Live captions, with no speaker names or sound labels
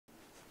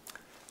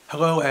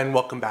Hello and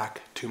welcome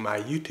back to my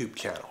YouTube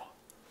channel.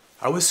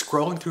 I was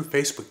scrolling through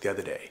Facebook the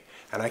other day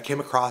and I came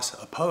across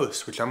a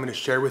post which I'm going to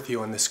share with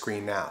you on the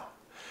screen now.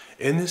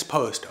 In this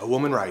post, a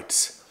woman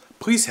writes,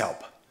 "Please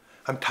help.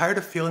 I'm tired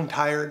of feeling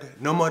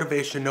tired, no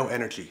motivation, no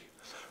energy.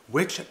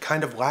 Which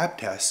kind of lab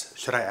tests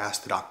should I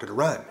ask the doctor to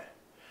run?"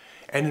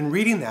 And in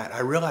reading that, I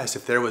realized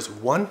if there was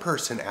one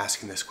person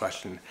asking this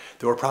question,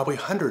 there were probably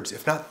hundreds,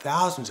 if not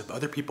thousands of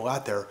other people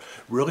out there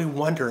really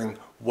wondering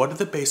what are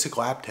the basic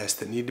lab tests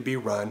that need to be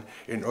run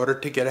in order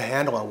to get a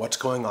handle on what's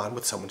going on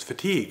with someone's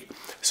fatigue.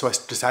 So I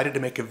decided to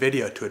make a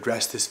video to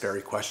address this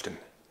very question.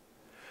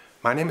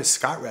 My name is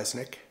Scott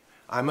Resnick.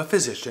 I'm a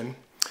physician,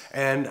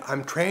 and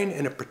I'm trained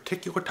in a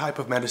particular type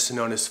of medicine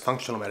known as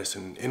functional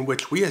medicine, in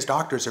which we as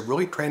doctors have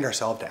really trained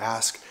ourselves to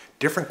ask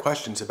different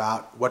questions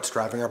about what's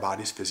driving our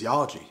body's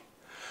physiology.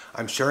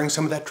 I'm sharing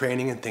some of that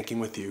training and thinking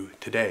with you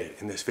today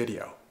in this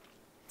video.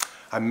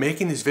 I'm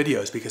making these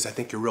videos because I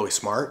think you're really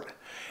smart,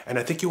 and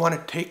I think you want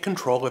to take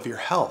control of your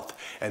health,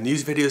 and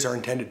these videos are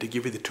intended to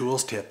give you the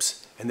tools,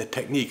 tips, and the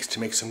techniques to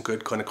make some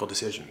good clinical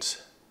decisions.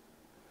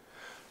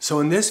 So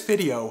in this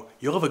video,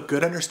 you'll have a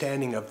good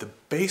understanding of the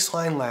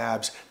baseline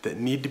labs that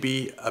need to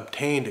be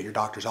obtained at your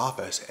doctor's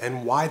office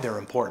and why they're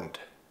important.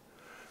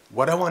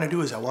 What I want to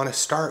do is I want to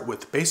start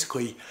with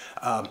basically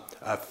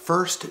a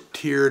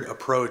first-tiered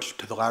approach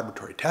to the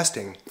laboratory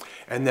testing,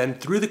 and then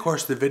through the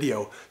course of the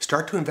video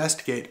start to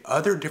investigate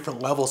other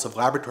different levels of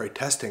laboratory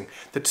testing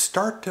that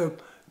start to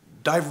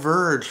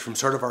diverge from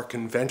sort of our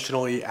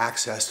conventionally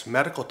accessed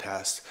medical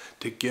tests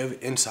to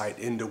give insight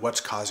into what's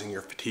causing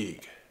your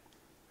fatigue.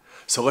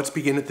 So let's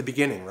begin at the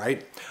beginning,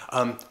 right?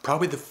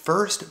 Probably the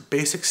first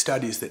basic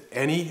studies that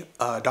any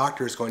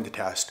doctor is going to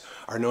test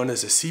are known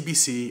as a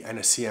CBC and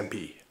a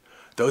CMP.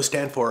 Those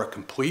stand for a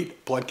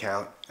complete blood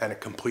count and a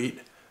complete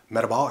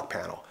metabolic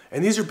panel.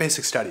 And these are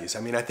basic studies.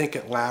 I mean, I think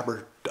at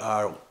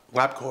LabCorp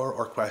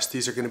or Quest,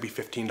 these are going to be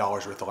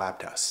 $15 worth of lab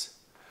tests.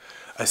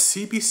 A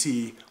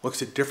CBC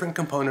looks at different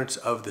components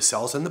of the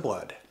cells in the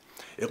blood.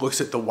 It looks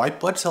at the white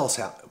blood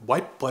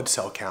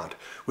cell count,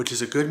 which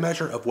is a good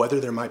measure of whether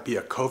there might be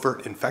a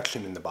covert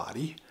infection in the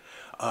body.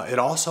 It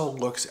also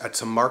looks at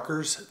some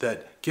markers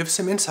that give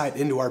some insight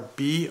into our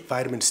B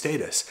vitamin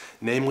status,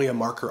 namely a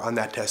marker on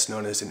that test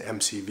known as an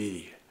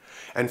MCV.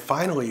 And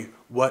finally,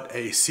 what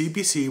a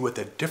CBC with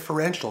a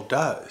differential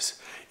does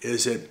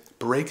is it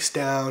breaks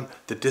down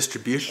the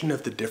distribution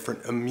of the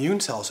different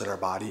immune cells in our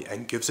body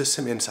and gives us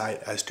some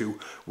insight as to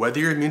whether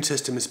your immune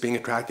system is being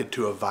attracted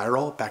to a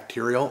viral,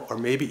 bacterial, or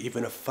maybe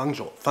even a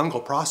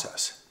fungal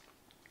process.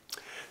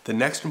 The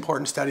next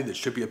important study that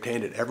should be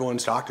obtained at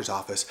everyone's doctor's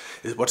office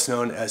is what's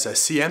known as a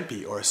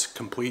CMP, or a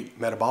complete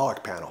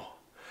metabolic panel.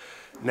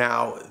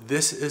 Now,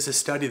 this is a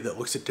study that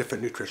looks at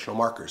different nutritional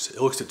markers.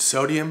 It looks at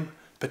sodium,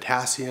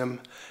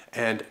 potassium,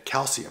 and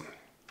calcium.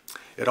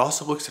 It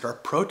also looks at our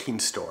protein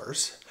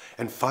stores,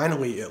 and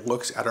finally it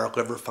looks at our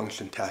liver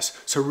function test.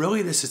 So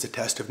really this is a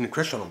test of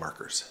nutritional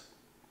markers.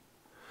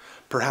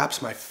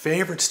 Perhaps my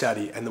favorite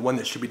study, and the one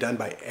that should be done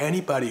by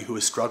anybody who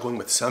is struggling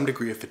with some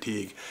degree of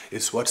fatigue,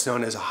 is what's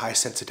known as a high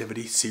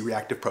sensitivity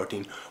C-reactive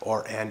protein,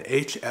 or an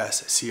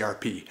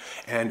HSCRP,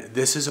 and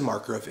this is a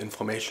marker of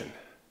inflammation.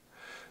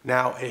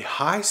 Now, a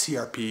high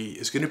CRP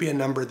is going to be a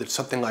number that's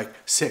something like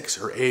 6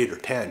 or 8 or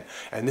 10,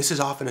 and this is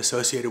often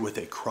associated with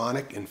a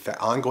chronic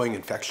ongoing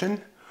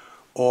infection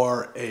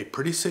or a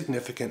pretty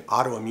significant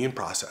autoimmune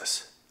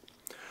process.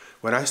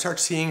 When I start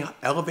seeing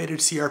elevated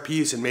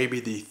CRPs in maybe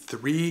the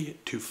 3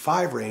 to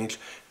 5 range,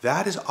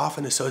 that is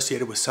often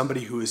associated with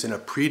somebody who is in a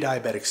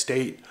pre-diabetic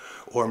state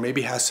or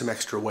maybe has some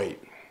extra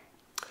weight.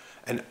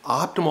 An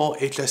optimal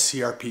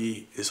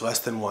HSCRP is less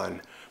than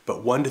 1,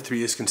 but 1 to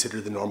 3 is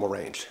considered the normal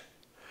range.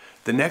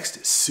 The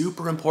next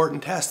super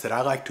important test that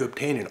I like to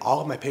obtain in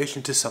all of my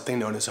patients is something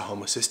known as a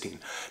homocysteine.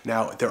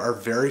 Now, there are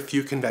very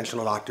few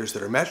conventional doctors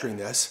that are measuring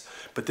this,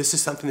 but this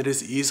is something that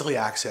is easily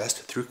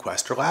accessed through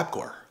Quest or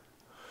LabCorp.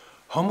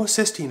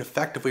 Homocysteine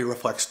effectively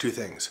reflects two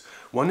things.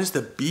 One is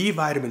the B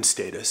vitamin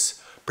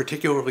status,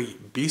 particularly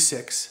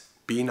B6,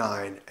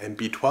 B9, and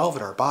B12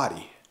 in our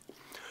body.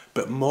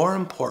 But more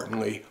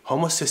importantly,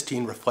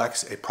 homocysteine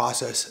reflects a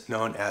process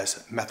known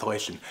as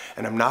methylation.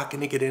 And I'm not going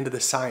to get into the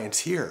science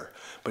here,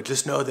 but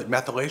just know that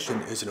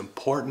methylation is an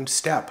important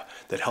step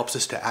that helps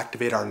us to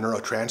activate our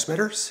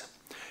neurotransmitters.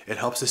 It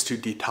helps us to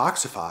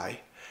detoxify,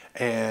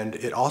 and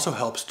it also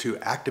helps to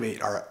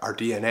activate our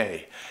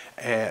DNA.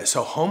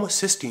 So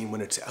homocysteine,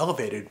 when it's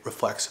elevated,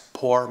 reflects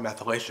poor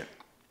methylation.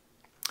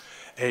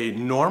 A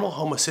normal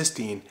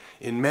homocysteine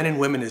in men and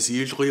women is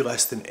usually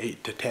less than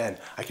 8 to 10.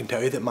 I can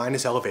tell you that mine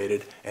is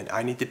elevated, and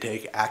I need to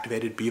take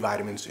activated B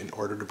vitamins in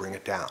order to bring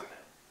it down.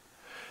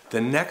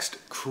 The next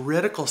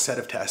critical set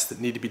of tests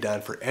that need to be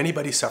done for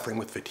anybody suffering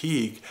with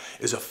fatigue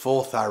is a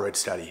full thyroid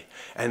study.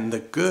 And the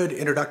good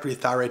introductory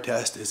thyroid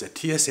test is a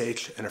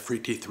TSH and a free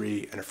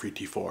T3 and a free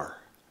T4.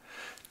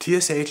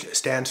 TSH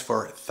stands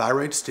for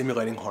thyroid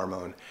stimulating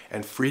hormone,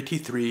 and free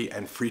T3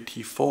 and free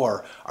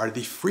T4 are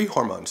the free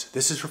hormones.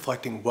 This is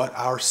reflecting what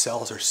our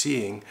cells are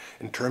seeing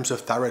in terms of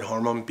thyroid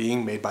hormone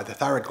being made by the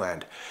thyroid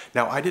gland.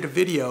 Now, I did a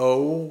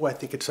video, I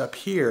think it's up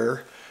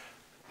here,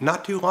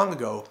 not too long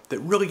ago that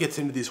really gets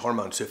into these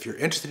hormones. So if you're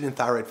interested in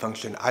thyroid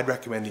function, I'd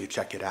recommend that you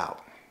check it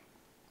out.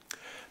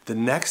 The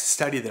next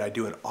study that I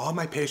do in all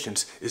my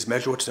patients is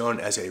measure what's known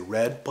as a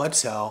red blood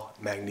cell,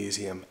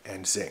 magnesium,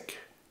 and zinc.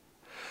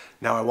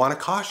 Now I want to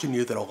caution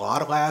you that a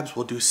lot of labs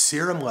will do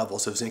serum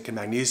levels of zinc and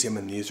magnesium,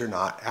 and these are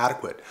not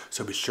adequate.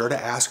 So be sure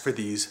to ask for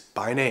these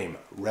by name: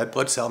 red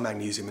blood cell,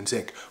 magnesium, and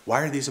zinc.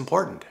 Why are these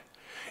important?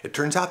 It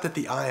turns out that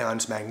the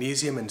ions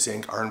magnesium and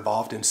zinc are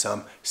involved in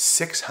some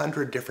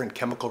 600 different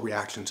chemical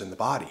reactions in the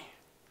body.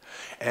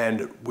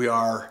 And we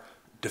are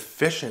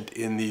deficient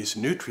in these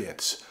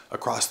nutrients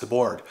across the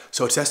board.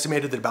 So it's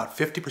estimated that about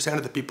 50%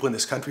 of the people in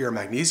this country are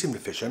magnesium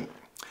deficient.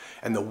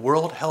 And the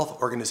World Health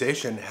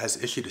Organization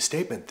has issued a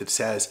statement that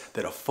says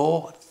that a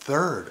full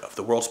third of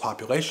the world's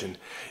population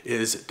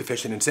is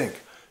deficient in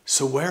zinc.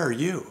 So where are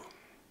you?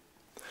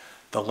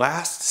 The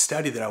last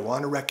study that I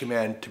want to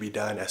recommend to be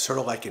done as sort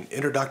of like an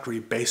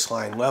introductory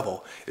baseline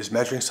level is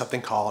measuring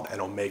something called an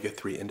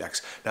omega-3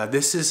 index. Now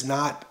this is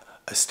not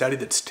a study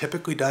that's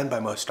typically done by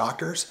most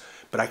doctors,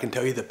 but I can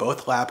tell you that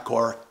both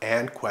LabCorp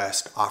and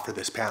Quest offer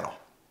this panel.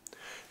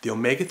 The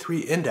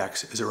omega-3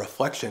 index is a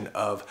reflection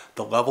of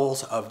the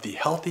levels of the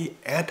healthy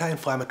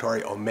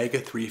anti-inflammatory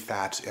omega-3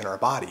 fats in our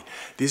body.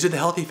 These are the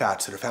healthy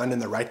fats that are found in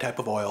the right type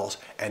of oils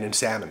and in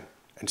salmon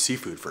and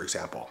seafood, for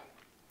example.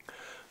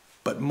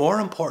 But more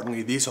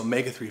importantly, these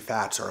omega-3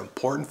 fats are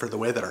important for the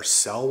way that our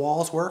cell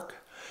walls work,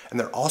 and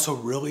they're also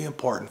really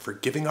important for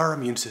giving our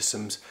immune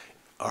systems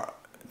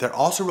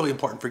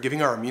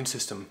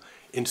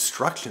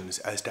instructions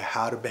as to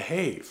how to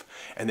behave,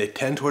 and they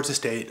tend towards a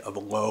state of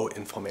low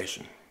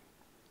inflammation.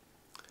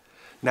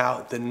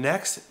 Now, the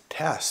next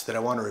tests that I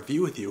want to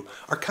review with you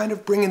are kind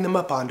of bringing them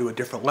up onto a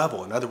different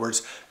level. In other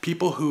words,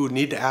 people who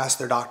need to ask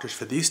their doctors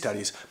for these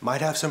studies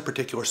might have some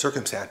particular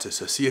circumstances,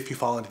 so see if you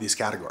fall into these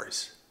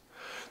categories.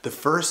 The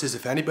first is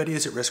if anybody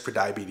is at risk for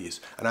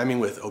diabetes, and I mean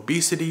with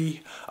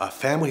obesity, a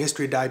family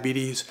history of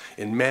diabetes.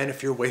 In men,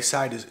 if your waist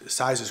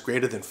size is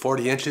greater than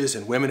 40 inches,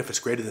 and women if it's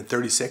greater than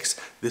 36,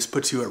 this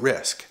puts you at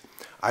risk.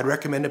 I'd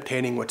recommend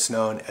obtaining what's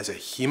known as a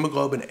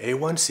hemoglobin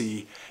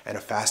A1C and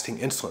a fasting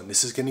insulin.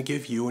 This is going to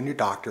give you and your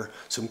doctor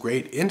some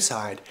great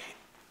insight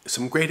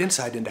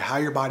into how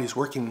your body's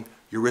working,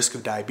 your risk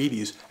of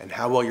diabetes, and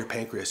how well your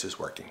pancreas is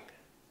working.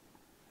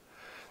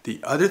 The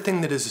other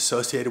thing that is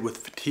associated with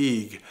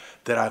fatigue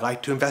that I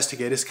like to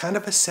investigate as kind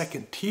of a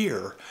second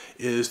tier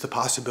is the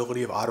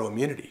possibility of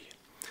autoimmunity.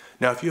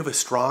 Now, if you have a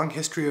strong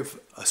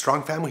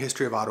family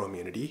history of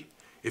autoimmunity,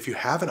 if you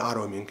have an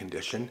autoimmune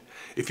condition,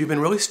 if you've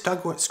been really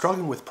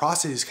struggling with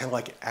processes kind of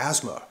like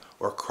asthma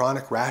or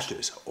chronic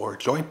rashes or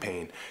joint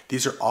pain,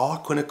 these are all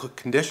clinical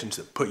conditions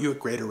that put you at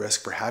greater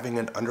risk for having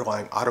an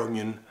underlying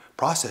autoimmune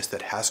process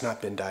that has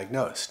not been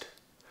diagnosed.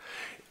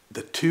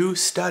 The two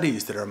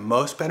studies that are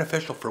most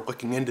beneficial for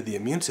looking into the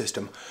immune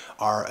system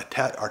are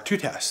two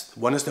tests.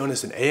 One is known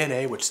as an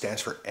ANA, which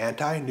stands for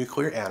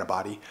anti-nuclear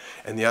antibody,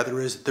 and the other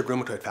is the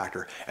rheumatoid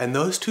factor. And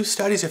those two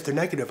studies, if they're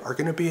negative, are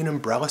going to be an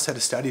umbrella set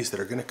of studies that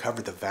are going to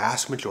cover the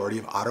vast majority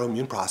of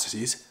autoimmune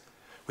processes,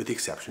 with the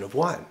exception of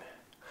one.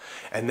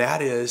 And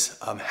that is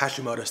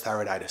Hashimoto's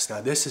thyroiditis.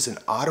 Now, this is an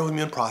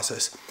autoimmune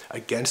process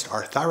against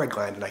our thyroid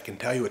gland, and I can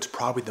tell you it's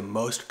probably the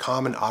most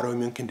common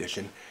autoimmune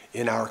condition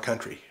in our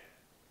country.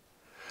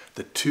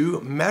 The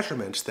two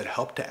measurements that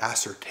help to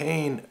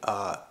ascertain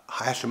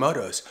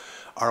Hashimoto's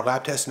are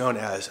lab tests known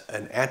as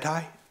an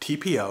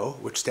anti-TPO,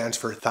 which stands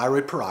for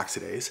thyroid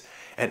peroxidase,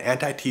 and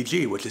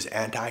anti-TG, which is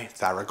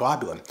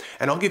anti-thyroglobulin.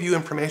 And I'll give you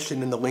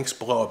information in the links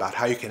below about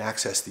how you can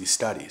access these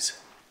studies.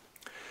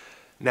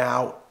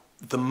 Now,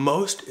 the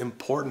most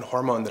important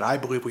hormone that I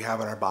believe we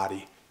have in our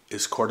body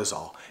is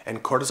cortisol,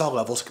 and cortisol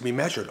levels can be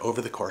measured over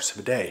the course of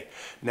a day.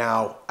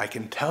 Now, I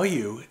can tell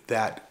you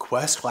that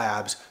Quest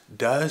Labs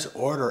does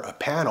order a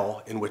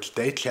panel in which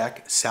they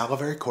check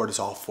salivary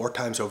cortisol 4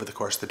 times over the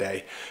course of the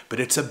day, but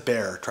it's a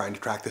bear trying to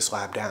track this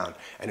lab down,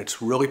 and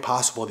it's really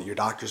possible that your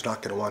doctor's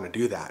not going to want to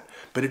do that.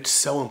 But it's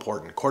so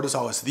important.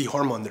 Cortisol is the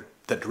hormone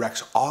that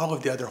directs all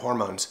of the other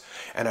hormones,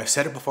 and I've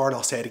said it before and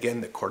I'll say it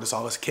again, that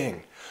cortisol is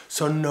king.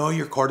 So know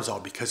your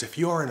cortisol, because if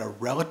you are in a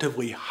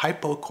relatively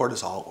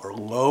hypocortisol or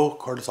low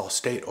cortisol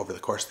state over the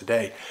course of the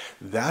day,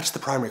 that's the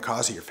primary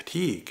cause of your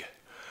fatigue.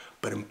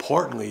 But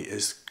importantly,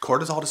 is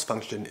cortisol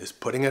dysfunction is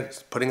putting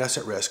us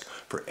at risk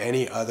for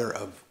any other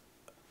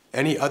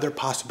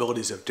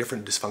possibilities of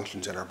different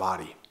dysfunctions in our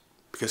body,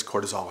 because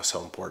cortisol is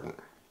so important.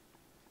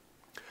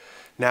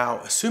 Now,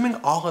 assuming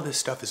all of this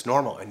stuff is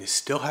normal and you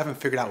still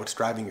haven't figured out what's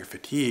driving your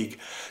fatigue,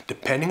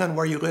 depending on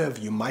where you live,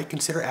 you might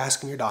consider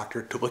asking your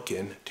doctor to look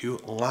into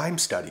Lyme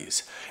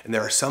studies. And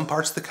there are some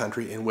parts of the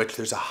country in which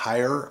there's a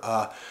higher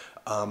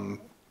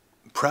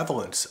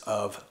prevalence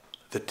of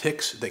the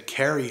ticks that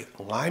carry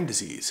Lyme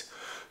disease.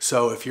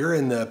 So if you're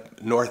in the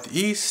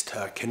Northeast,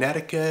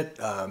 Connecticut,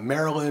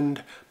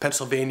 Maryland,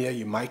 Pennsylvania,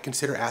 you might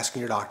consider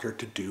asking your doctor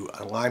to do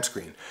a Lyme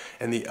screen.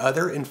 And the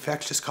other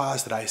infectious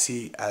cause that I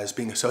see as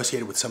being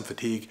associated with some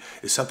fatigue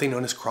is something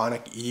known as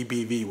chronic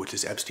EBV, which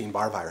is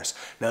Epstein-Barr virus.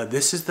 Now,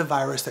 this is the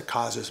virus that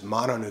causes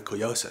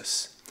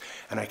mononucleosis.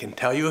 And I can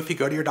tell you, if you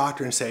go to your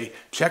doctor and say,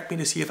 check me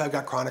to see if I've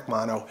got chronic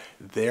mono,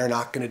 they're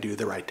not going to do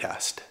the right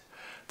test.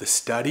 The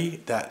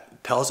study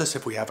that tells us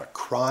if we have a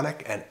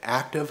chronic and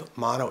active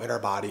mono in our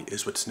body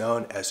is what's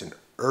known as an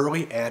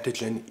early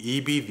antigen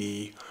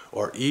EBV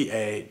or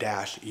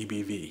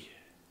EA-EBV.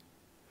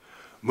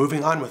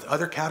 Moving on with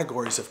other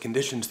categories of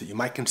conditions that you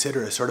might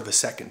consider as sort of a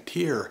second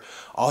tier,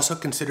 also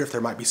consider if there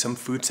might be some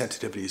food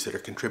sensitivities that are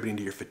contributing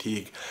to your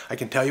fatigue. I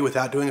can tell you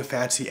without doing a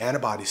fancy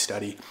antibody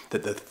study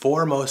that the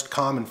 4 most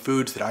common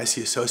foods that I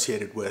see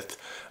associated with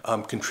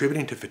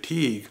contributing to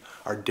fatigue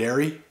are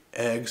dairy,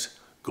 eggs,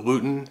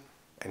 gluten,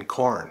 and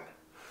corn.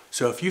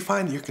 So if you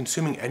find that you're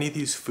consuming any of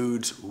these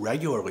foods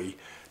regularly,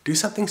 do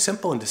something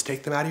simple and just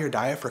take them out of your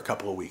diet for a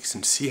couple of weeks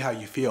and see how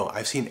you feel.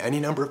 I've seen any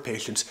number of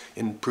patients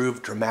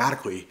improve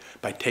dramatically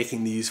by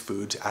taking these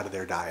foods out of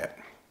their diet.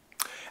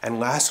 And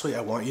lastly,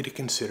 I want you to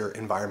consider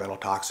environmental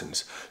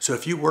toxins. So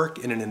if you work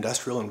in an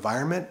industrial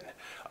environment,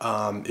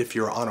 if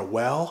you're on a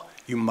well,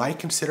 you might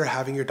consider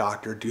having your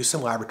doctor do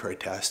some laboratory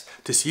tests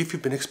to see if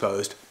you've been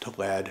exposed to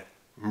lead,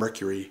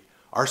 mercury,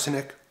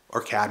 arsenic, or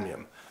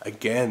cadmium.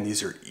 Again,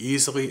 these are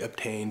easily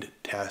obtained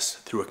tests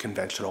through a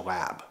conventional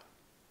lab.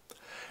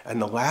 And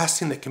the last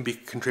thing that can be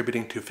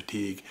contributing to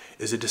fatigue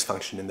is a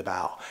dysfunction in the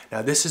bowel.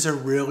 Now this is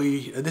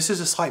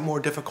a slightly more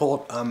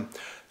difficult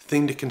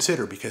thing to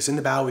consider, because in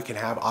the bowel we can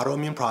have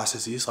autoimmune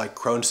processes like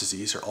Crohn's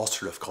disease or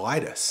ulcerative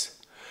colitis.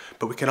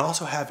 But we can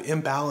also have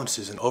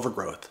imbalances and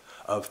overgrowth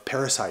of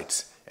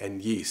parasites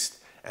and yeast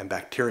and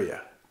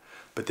bacteria.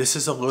 But this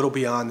is a little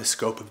beyond the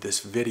scope of this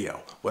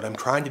video. What I'm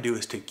trying to do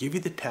is to give you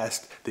the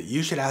test that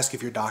you should ask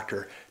of your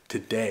doctor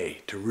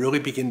today to really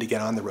begin to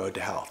get on the road to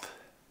health.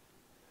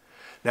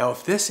 Now,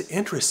 if this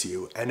interests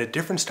you and a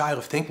different style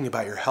of thinking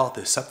about your health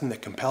is something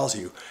that compels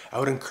you, I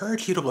would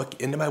encourage you to look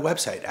into my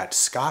website at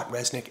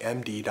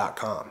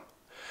scottresnickmd.com.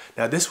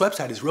 Now, this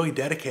website is really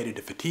dedicated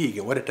to fatigue,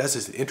 and what it does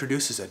is it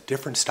introduces a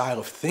different style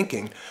of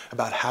thinking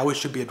about how we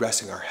should be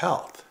addressing our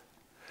health.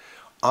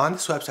 On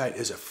this website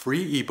is a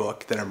free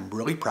ebook that I'm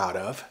really proud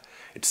of.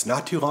 It's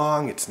not too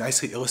long, it's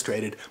nicely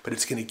illustrated, but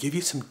it's going to give you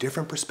some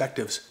different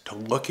perspectives to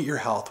look at your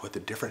health with a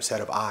different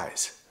set of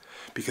eyes.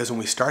 Because when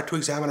we start to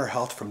examine our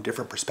health from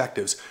different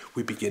perspectives,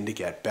 we begin to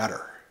get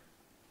better.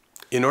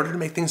 In order to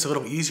make things a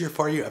little easier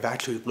for you, I've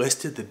actually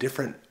listed the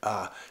different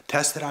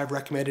tests that I've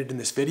recommended in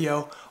this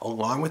video,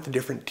 along with the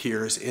different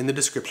tiers in the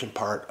description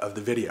part of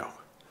the video.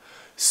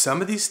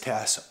 Some of these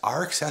tests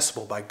are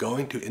accessible by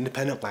going to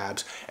independent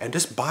labs and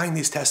just buying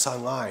these tests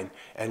online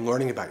and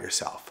learning about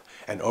yourself.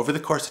 And over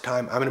the course of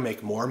time, I'm going to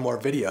make more and more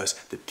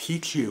videos that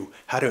teach you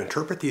how to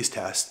interpret these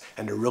tests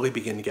and to really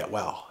begin to get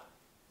well.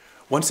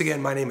 Once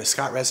again, my name is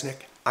Scott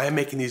Resnick. I am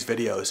making these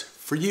videos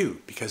for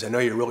you because I know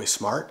you're really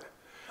smart,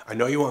 I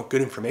know you want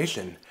good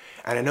information,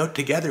 and I know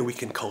together we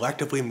can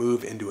collectively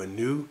move into a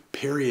new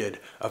period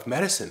of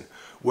medicine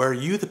where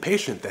you, the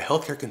patient, the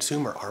healthcare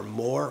consumer, are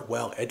more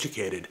well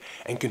educated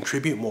and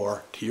contribute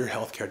more to your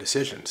healthcare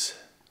decisions.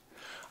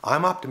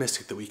 I'm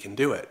optimistic that we can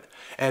do it.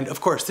 And of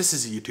course, this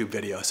is a YouTube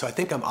video, so I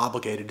think I'm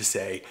obligated to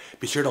say,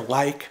 be sure to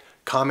like,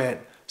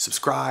 comment,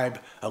 subscribe,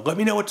 let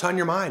me know what's on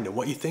your mind and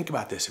what you think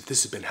about this, if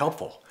this has been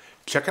helpful.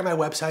 Check out my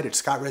website at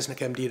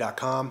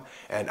scottresnickmd.com,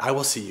 and I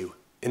will see you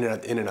in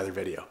another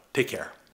video. Take care.